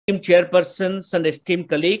chairpersons and esteemed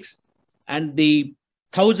colleagues, and the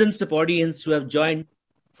thousands of audience who have joined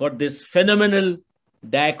for this phenomenal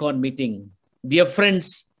DIACON meeting. Dear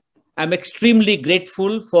friends, I'm extremely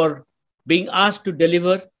grateful for being asked to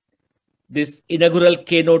deliver this inaugural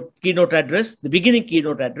keynote address, the beginning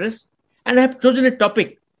keynote address, and I have chosen a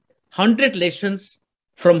topic, 100 lessons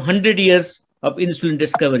from 100 years of insulin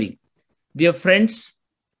discovery. Dear friends,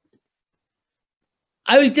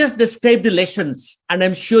 I will just describe the lessons and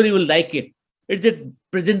I'm sure you will like it. It's a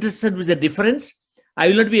presentation with a difference. I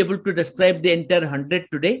will not be able to describe the entire 100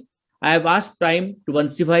 today. I have asked time to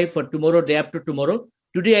 1C5 for tomorrow, day after tomorrow.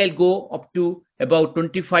 Today I'll go up to about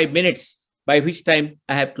 25 minutes, by which time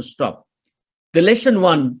I have to stop. The lesson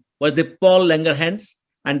 1 was the Paul Langerhans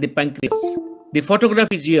and the pancreas. The photograph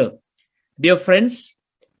is here. Dear friends,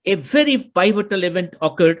 a very pivotal event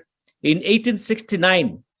occurred in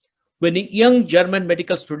 1869 when a young German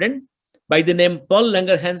medical student by the name Paul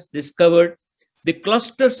Langerhans discovered the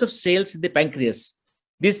clusters of cells in the pancreas.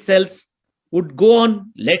 These cells would go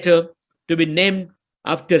on later to be named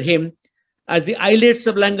after him as the islets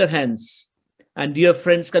of Langerhans. And dear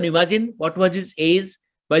friends, can you imagine what was his age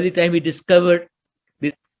by the time he discovered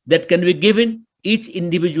this? That can be given each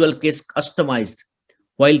individual case customized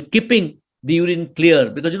while keeping the urine clear,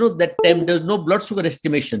 because that time there was no blood sugar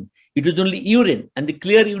estimation. It was only urine, and the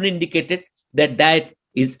clear urine indicated that diet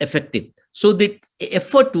is effective. So the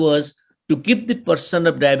effort was to keep the person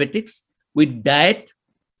of diabetics with diet,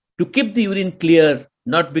 to keep the urine clear,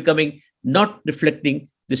 not reflecting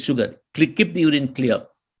the sugar, to keep the urine clear.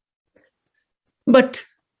 But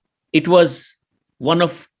it was one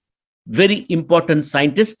of very important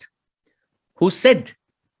scientists who said,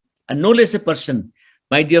 and no less a person,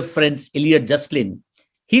 my dear friends, Elliot Joslin,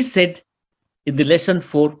 he said in the lesson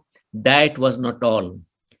 4, diet was not all.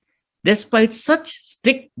 Despite such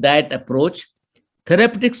strict diet approach,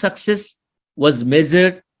 therapeutic success was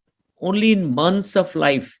measured only in months of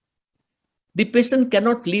life. The patient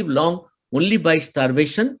cannot live long only by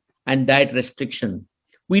starvation and diet restriction.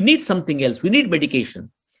 We need something else. We need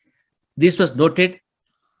medication. This was noted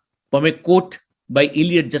from a quote by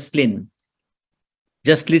Elliot Joslin.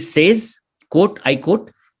 Joslin says, quote, I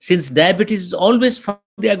quote, since diabetes is always found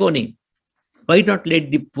in the agony, why not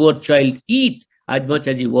let the poor child eat as much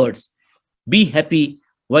as he wants? Be happy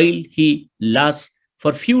while he lasts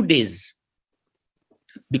for few days.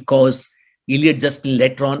 Because Elliot Joslin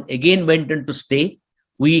later on again went on to say,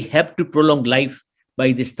 we have to prolong life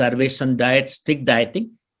by the starvation diet, strict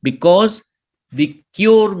dieting, because the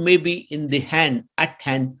cure may be at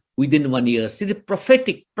hand within 1 year. See the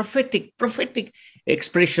prophetic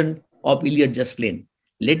expression of Elliot Joslin.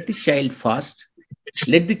 Let the child fast,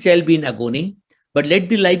 let the child be in agony, but let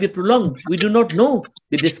the life be prolonged. We do not know.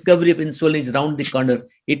 The discovery of insulin is around the corner.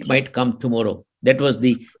 It might come tomorrow. That was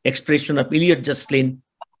the expression of Elliot Joslin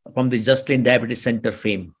from the Joslin Diabetes Center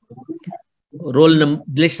fame.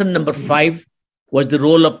 Lesson number 5 was the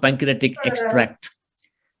role of pancreatic extract.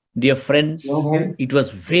 Dear friends, it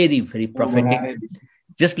was very, very prophetic.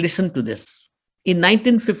 Just listen to this. In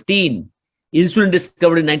 1915, insulin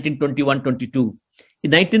discovered in 1921-22.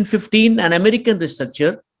 In 1915, an American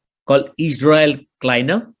researcher called Israel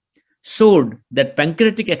Kleiner showed that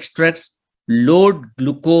pancreatic extracts load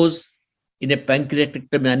glucose in a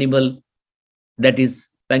pancreatectomy animal, that is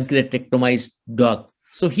pancreatectomized dog.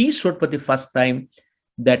 So he showed for the first time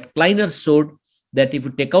that Kleiner showed that if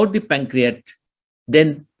you take out the pancreas,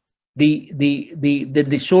 then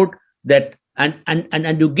they showed that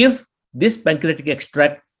and you give this pancreatic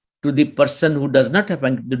extract to the person who does not have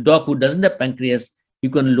the dog who doesn't have pancreas, you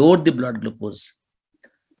can lower the blood glucose.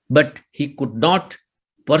 But he could not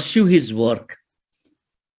pursue his work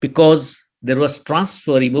because there was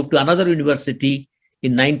transfer. He moved to another university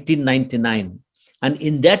in 1999. And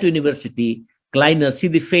in that university, Kleiner, see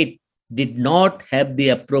the fate, did not have the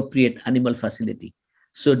appropriate animal facility.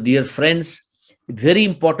 So dear friends, it's very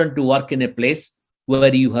important to work in a place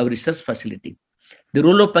where you have research facility. The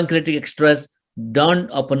role of pancreatic extras dawned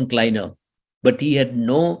upon Kleiner, but he had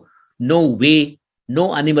no way,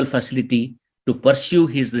 no animal facility to pursue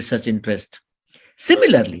his research interest.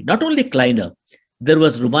 Similarly, not only Kleiner, there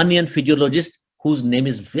was Romanian physiologist whose name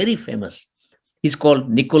is very famous. He's called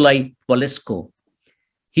Nicolae Polescu.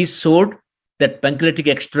 He showed that pancreatic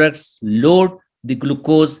extracts load the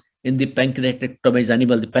glucose in the pancreatectomized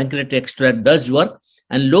animal. The pancreatic extract does work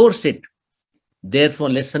and lowers it. Therefore,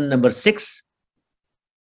 lesson number 6,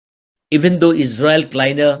 even though Israel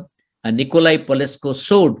Kleiner and Nicolae Polescu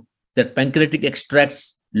showed that pancreatic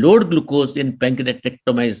extracts load glucose in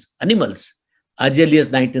pancreatectomized animals, as early as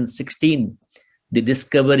 1916, the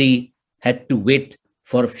discovery had to wait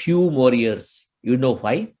for a few more years. You know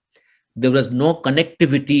why? There was no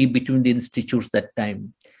connectivity between the institutes that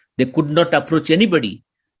time. They could not approach anybody.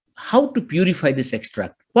 How to purify this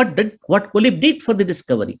extract? What Colib did for the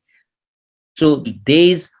discovery? So the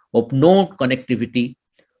days of no connectivity,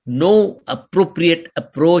 no appropriate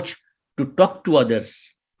approach to talk to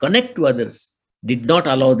others, connect to others, did not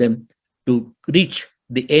allow them to reach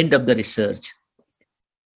the end of the research.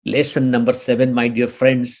 Lesson number 7, my dear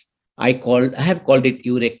friends, I have called it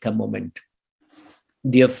Eureka moment.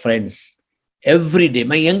 Dear friends, every day,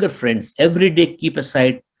 my younger friends, every day keep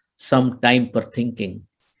aside some time for thinking.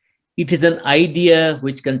 It is an idea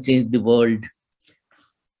which can change the world.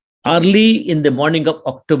 Early in the morning of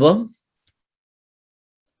October,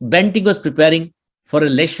 Banting was preparing for a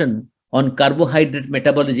lesson on carbohydrate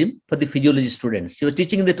metabolism for the physiology students. He was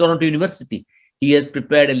teaching in the Toronto University. He has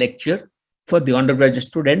prepared a lecture for the undergraduate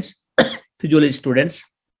students, physiology students,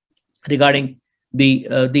 regarding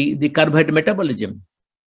the carbohydrate metabolism.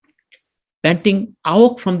 Banting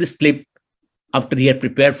awoke from the sleep after he had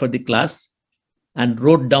prepared for the class and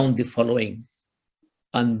wrote down the following.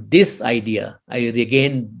 On this idea, I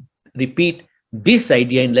again repeat, this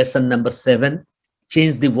idea in lesson number 7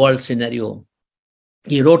 changed the world scenario.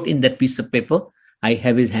 He wrote in that piece of paper. I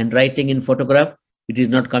have his handwriting in photograph. It is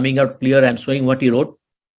not coming out clear. I'm showing what he wrote.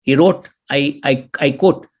 He wrote, I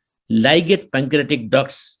quote, ligate pancreatic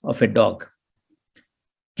ducts of a dog.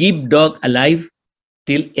 Keep dog alive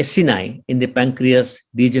till acini in the pancreas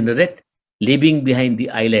degenerate, leaving behind the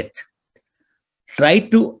islet. Try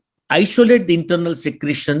to isolate the internal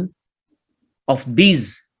secretion of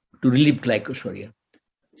these to relieve glycosuria.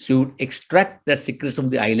 So you would extract the secretion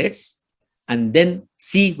of the islets and then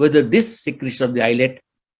see whether this secretion of the islet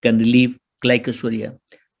can relieve glycosuria.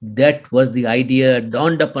 That was the idea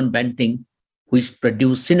dawned upon Banting, which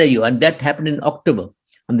produced scenario, and that happened in October,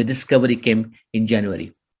 and the discovery came in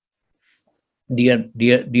January.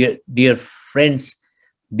 Dear friends,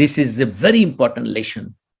 this is a very important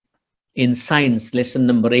lesson in science. Lesson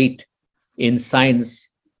number 8, in science,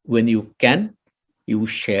 when you can, you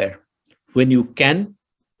share. When you can,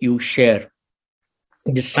 you share.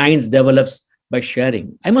 The science develops by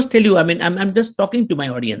sharing. I must tell you, I mean, I'm just talking to my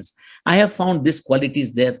audience. I have found these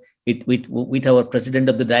qualities there with our president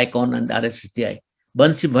of the DICON and RSSTI.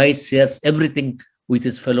 Bansi Bhai shares everything with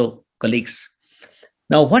his fellow colleagues.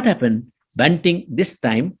 Now, what happened? Banting this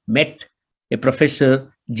time met a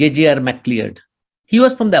professor, J.J.R. MacLeod. He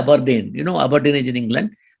was from the Aberdeen. You know, Aberdeen is in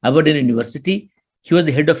England, Aberdeen University. He was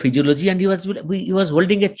the head of physiology, and he was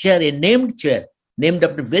holding a chair, a named chair, named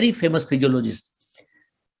after a very famous physiologist.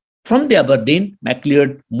 From the Aberdeen,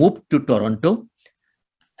 MacLeod moved to Toronto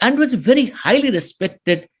and was a very highly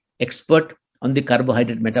respected expert on the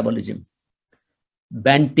carbohydrate metabolism.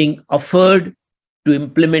 Banting offered to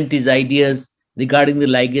implement his ideas regarding the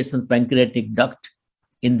ligation of pancreatic duct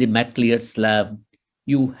in the MacLeod's lab.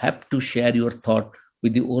 You have to share your thought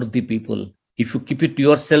with the worthy people. If you keep it to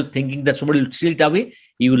yourself thinking that somebody will steal it away,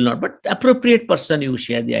 you will not. But appropriate person, you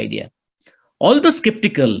share the idea. Although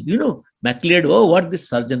skeptical, you know, MacLeod, oh, what this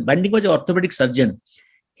surgeon, Banting was an orthopedic surgeon.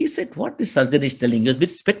 He said, what this surgeon is telling you is a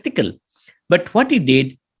bit spectacle. But what he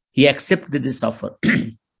did, he accepted this offer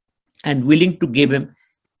and willing to give him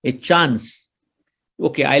a chance.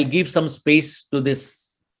 Okay, I'll give some space to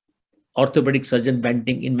this orthopedic surgeon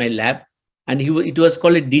Banting in my lab. And it was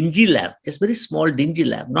called a dingy lab. It's a very small, dingy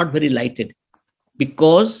lab, not very lighted,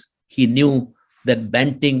 because he knew that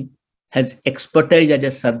Banting has expertise as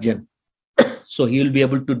a surgeon. So he will be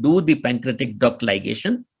able to do the pancreatic duct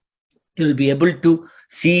ligation. He will be able to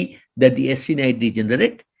see that the acini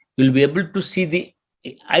degenerate. He will be able to see the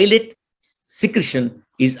islet secretion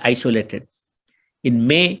is isolated. In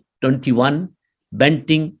May 21,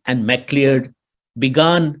 Banting and MacLeod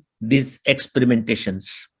began these experimentations.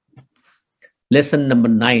 Lesson number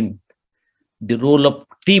 9, the role of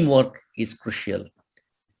teamwork is crucial.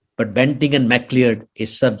 But Banting and MacLeod, a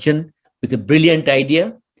surgeon with a brilliant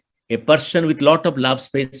idea, a person with a lot of lab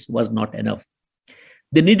space, was not enough.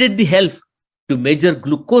 They needed the help to measure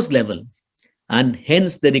glucose level, and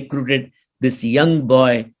hence they recruited this young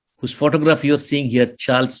boy whose photograph you're seeing here,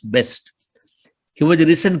 Charles Best. He was a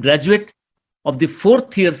recent graduate of the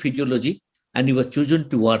 4th year physiology, and he was chosen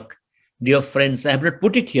to work. Dear friends, I have not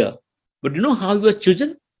put it here, but you know how he was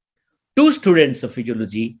chosen? 2 students of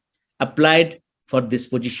physiology applied for this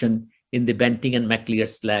position in the Banting and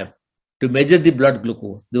MacLeod's lab to measure the blood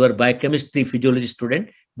glucose. They were biochemistry physiology student.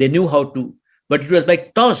 They knew how to, but it was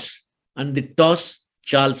by toss, and the toss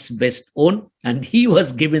Charles Best won, and he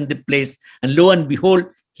was given the place, and lo and behold,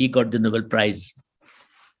 he got the Nobel Prize.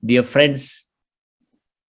 Dear friends,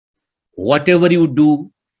 whatever you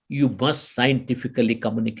do, you must scientifically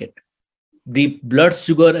communicate. the blood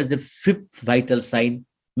sugar as the fifth vital sign.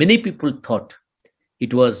 Many people thought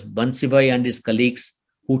it was Bansibhai and his colleagues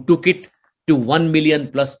who took it to 1 million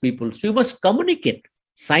plus people. So you must communicate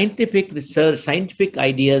scientific research, scientific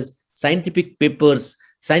ideas, scientific papers,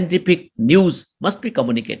 scientific news must be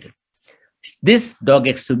communicated. This dog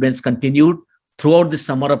experiments continued throughout the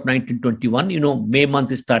summer of 1921. May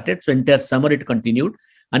month started, so entire summer it continued.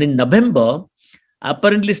 And in November,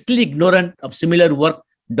 apparently still ignorant of similar work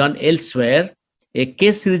done elsewhere, a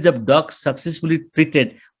case series of dogs successfully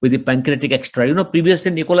treated with the pancreatic extract.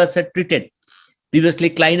 Previously Nicholas had treated, previously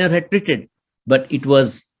Kleiner had treated, but it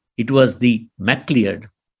was the MacLeod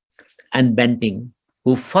and Banting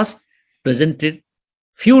who first presented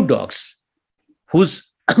few dogs who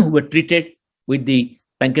were treated with the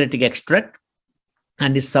pancreatic extract,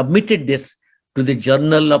 and he submitted this to the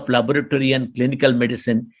Journal of Laboratory and Clinical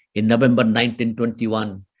Medicine in November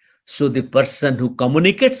 1921. So the person who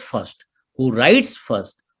communicates first, who writes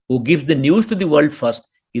first, who gives the news to the world first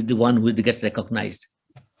is the one who gets recognized.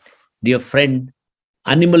 Dear friend,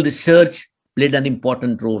 animal research played an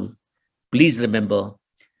important role. Please remember,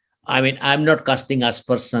 I'm not casting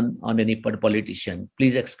aspersion on any politician.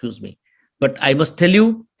 Please excuse me. But I must tell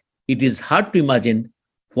you, it is hard to imagine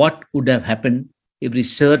what would have happened if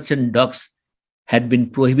research on dogs had been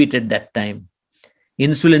prohibited that time.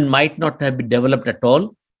 Insulin might not have been developed at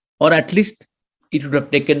all, or at least it would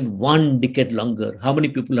have taken 1 decade longer. How many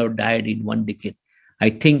people have died in 1 decade? I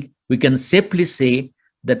think we can safely say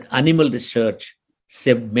that animal research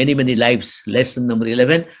saved many, many lives. Lesson number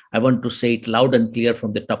 11, I want to say it loud and clear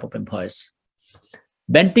from the top of my voice.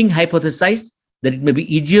 Banting hypothesized that it may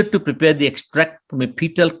be easier to prepare the extract from a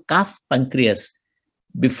fetal calf pancreas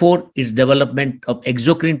before its development of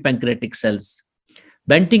exocrine pancreatic cells.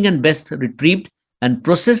 Banting and Best retrieved and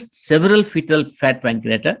processed several fetal fat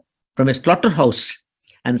pancreata from a slaughterhouse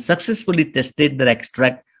and successfully tested their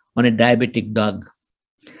extract on a diabetic dog.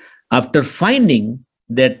 After finding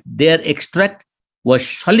that their extract was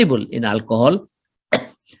soluble in alcohol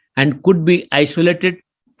and could be isolated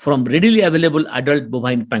from readily available adult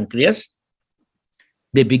bovine pancreas,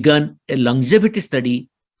 they began a longevity study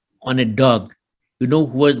on a dog.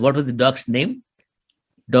 What was the dog's name?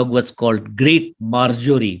 Dog was called Great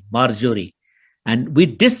Marjorie. And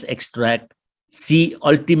with this extract, she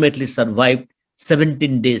ultimately survived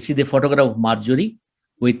 17 days. See the photograph of Marjorie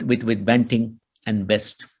with Banting and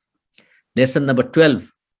Best. Lesson number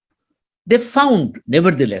 12. They found,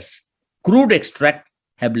 nevertheless, crude extract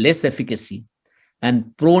have less efficacy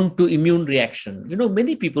and prone to immune reaction.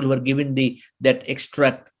 Many people were given that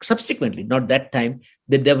extract subsequently, not that time,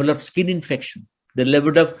 they developed skin infection. They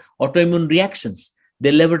developed autoimmune reactions.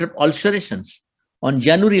 They developed ulcerations. On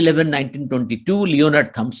January 11, 1922,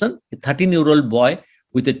 Leonard Thompson, a 13-year-old boy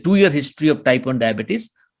with a 2-year history of type 1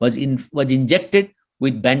 diabetes, was injected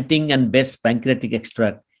with Banting and Best pancreatic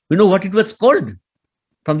extract. You know what it was called?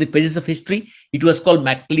 From the pages of history, it was called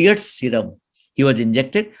MacLeod's serum. He was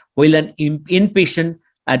injected while an inpatient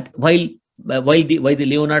while the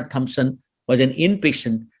Leonard Thompson was an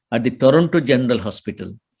inpatient at the Toronto General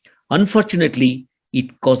Hospital. Unfortunately,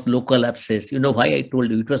 it caused local abscess. You know why I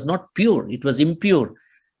told you? It was not pure. It was impure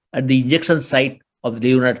at the injection site of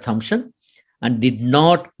Leonard Thompson and did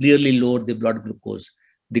not clearly lower the blood glucose.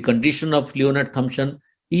 The condition of Leonard Thompson,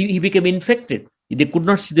 he became infected. They could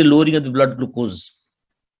not see the lowering of the blood glucose.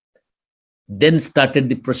 Then started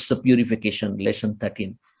the process of purification, lesson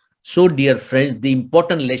 13. So, dear friends, the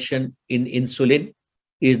important lesson in insulin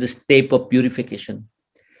is the step of purification.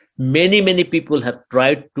 Many people have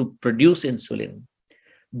tried to produce insulin.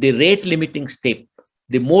 The rate limiting step,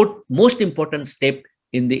 the most important step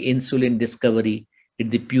in the insulin discovery is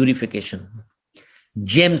the purification.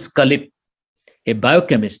 James Cullipp, a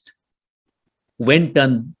biochemist, went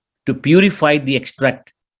on to purify the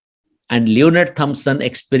extract, and Leonard Thompson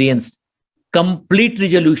experienced complete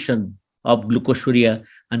resolution of glucosuria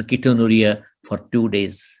and ketonuria for 2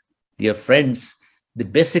 days. Dear friends, the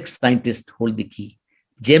basic scientists hold the key.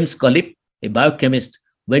 James Cullipp, a biochemist,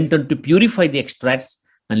 went on to purify the extracts,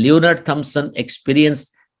 and Leonard Thompson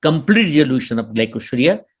experienced complete resolution of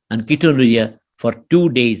glycosuria and ketonuria for 2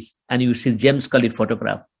 days. And you see James Cullipp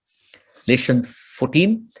photograph. Lesson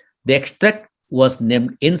 14, the extract was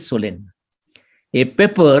named insulin. A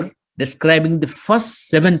paper describing the first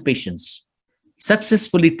 7 patients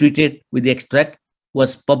successfully treated with the extract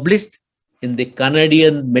was published in the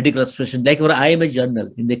Canadian Medical Association, like our IMA journal,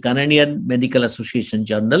 in the Canadian Medical Association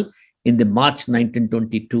journal in the March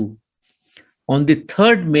 1922. On the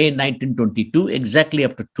 3rd May 1922, exactly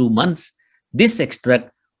after 2 months, this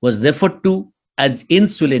extract was referred to as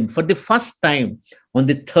insulin for the first time on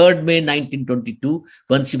the 3rd May 1922.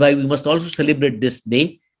 Vansibhai, we must also celebrate this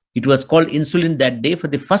day. It was called insulin that day for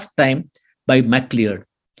the first time by MacLeod.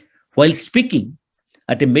 While speaking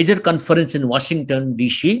at a major conference in Washington,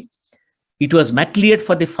 D.C., it was MacLeod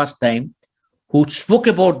for the first time who spoke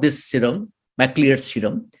about this serum, MacLeod's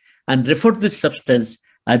serum, and referred to this substance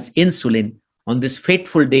as insulin on this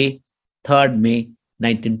fateful day, 3rd May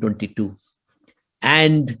 1922.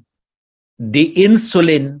 And the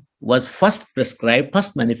insulin was first prescribed,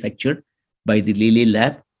 first manufactured by the Lilly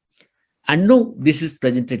lab. And no, this is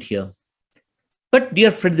presented here. But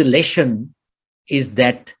dear friend, the lesson is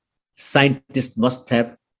that scientists must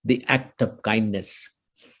have the act of kindness.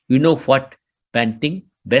 You know what Banting,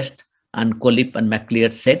 Best, and Colip and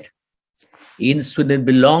MacLeod said? Insulin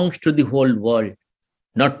belongs to the whole world,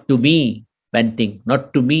 not to me, Banting,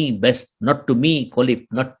 not to me, Best, not to me, Colip,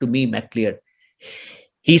 not to me, MacLeod.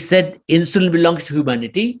 He said insulin belongs to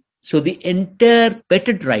humanity. So the entire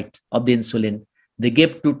patent right of the insulin, they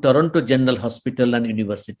gave to Toronto General Hospital and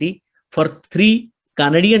University for $3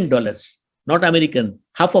 Canadian, not American,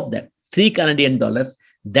 half of that, $3 Canadian.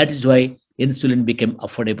 That is why insulin became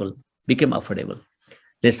affordable.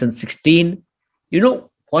 Lesson 16,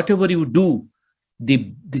 whatever you do,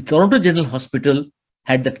 the Toronto General Hospital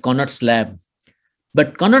had that Connaught's lab,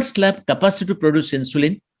 but Connaught's lab capacity to produce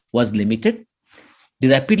insulin was limited. The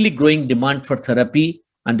rapidly growing demand for therapy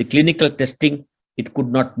and the clinical testing it could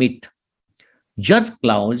not meet. Judge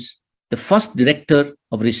Klaus, the first director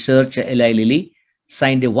of research at Eli Lilly,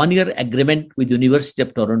 signed a 1-year agreement with the University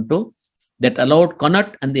of Toronto that allowed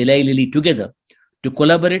Connaught and Eli Lilly together to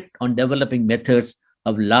collaborate on developing methods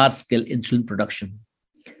of large-scale insulin production.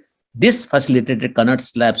 This facilitated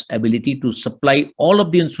Connaught's lab's ability to supply all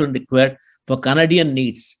of the insulin required for Canadian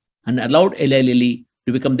needs and allowed Eli Lilly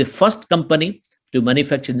to become the first company to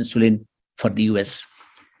manufacture insulin for the US.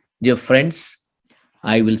 Dear friends,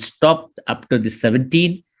 I will stop after the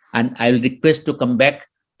 17 and I will request to come back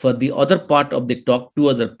for the other part of the talk, 2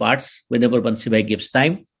 other parts, whenever Bansibhai gives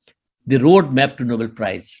time, the roadmap to Nobel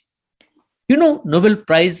Prize. Nobel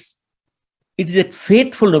Prize, it is a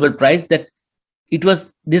fateful Nobel Prize that it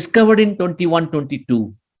was discovered in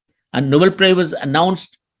 2122 and Nobel Prize was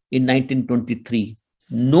announced in 1923.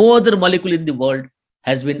 No other molecule in the world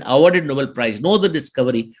has been awarded Nobel Prize, no other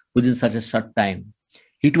discovery within such a short time.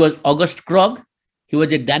 It was August Krog. He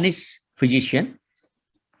was a Danish physician.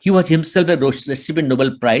 He was himself a recipient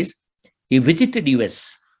Nobel Prize. He visited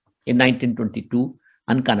US in 1922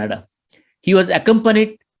 and Canada. He was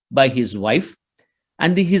accompanied by his wife,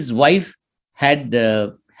 and his wife had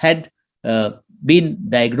been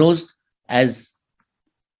diagnosed as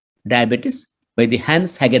diabetes by the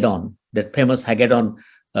Hans Hagedorn, that famous Hagedorn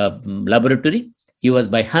laboratory. He was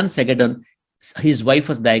by Hans Hagedorn. His wife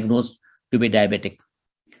was diagnosed to be diabetic.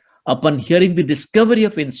 Upon hearing the discovery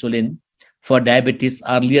of insulin for diabetes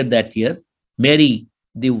earlier that year, Mary,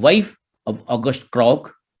 the wife of August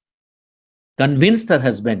Krog, convinced her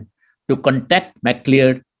husband to contact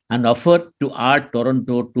MacLeod and offer to add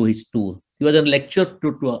Toronto to his tour. He was on a lecture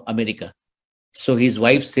tour to America. So his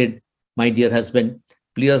wife said, my dear husband,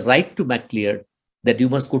 please write to MacLeod that you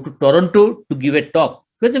must go to Toronto to give a talk.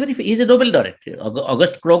 He's a Nobel laureate.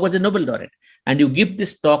 August Krog was a Nobel laureate. And you give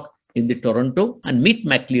this talk in the Toronto and meet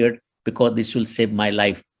MacLeod because this will save my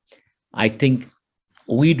life. I think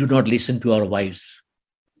we do not listen to our wives,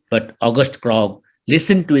 but August Krog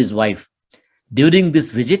listened to his wife. During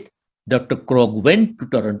this visit, Dr. Krog went to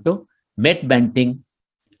Toronto, met Banting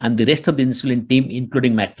and the rest of the insulin team,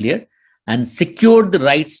 including MacLeod, and secured the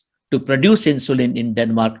rights to produce insulin in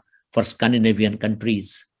Denmark for Scandinavian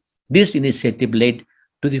countries. This initiative led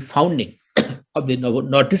to the founding of the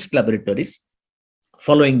Nordisk laboratories.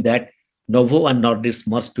 Following that, Novo and Nordisk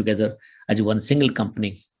merged together as one single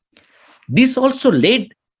company. This also led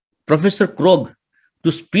Professor Krog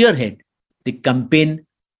to spearhead the campaign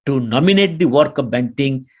to nominate the work of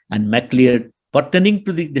Banting and MacLeod pertaining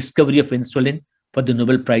to the discovery of insulin for the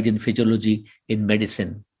Nobel Prize in Physiology in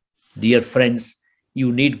Medicine. Dear friends,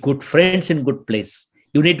 you need good friends in good place.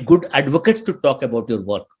 You need good advocates to talk about your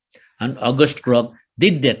work. And August Krog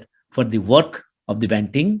did that for the work of the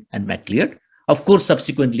Banting and MacLeod. Of course,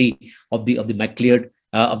 subsequently of the MacLeod,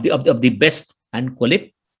 of the Best and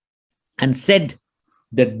Colip, and said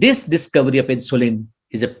that this discovery of insulin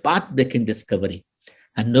is a path-breaking discovery,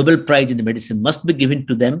 and Nobel Prize in Medicine must be given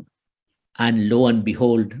to them. And lo and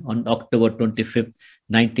behold, on October 25th,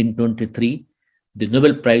 1923, the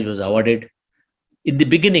Nobel Prize was awarded in the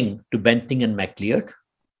beginning to Banting and MacLeod,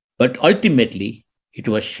 but ultimately it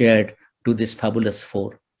was shared to this fabulous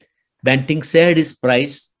 4. Banting shared his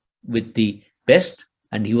prize with the Best,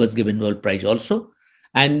 and he was given Nobel Prize also.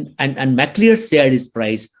 And Maclear shared his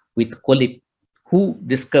prize with Colip, who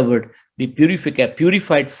discovered the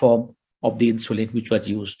purified form of the insulin which was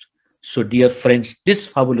used. So, dear friends, this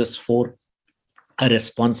fabulous four are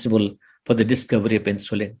responsible for the discovery of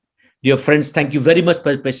insulin. Dear friends, thank you very much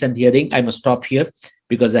for your patient hearing. I must stop here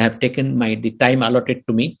because I have taken the time allotted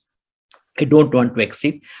to me. I don't want to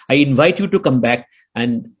exceed. I invite you to come back,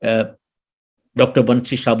 and Dr.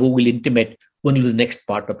 Bansi Shabu will intimate when will the next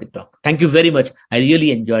part of the talk. Thank you very much. I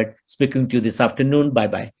really enjoyed speaking to you this afternoon.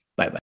 Bye-bye. Bye-bye.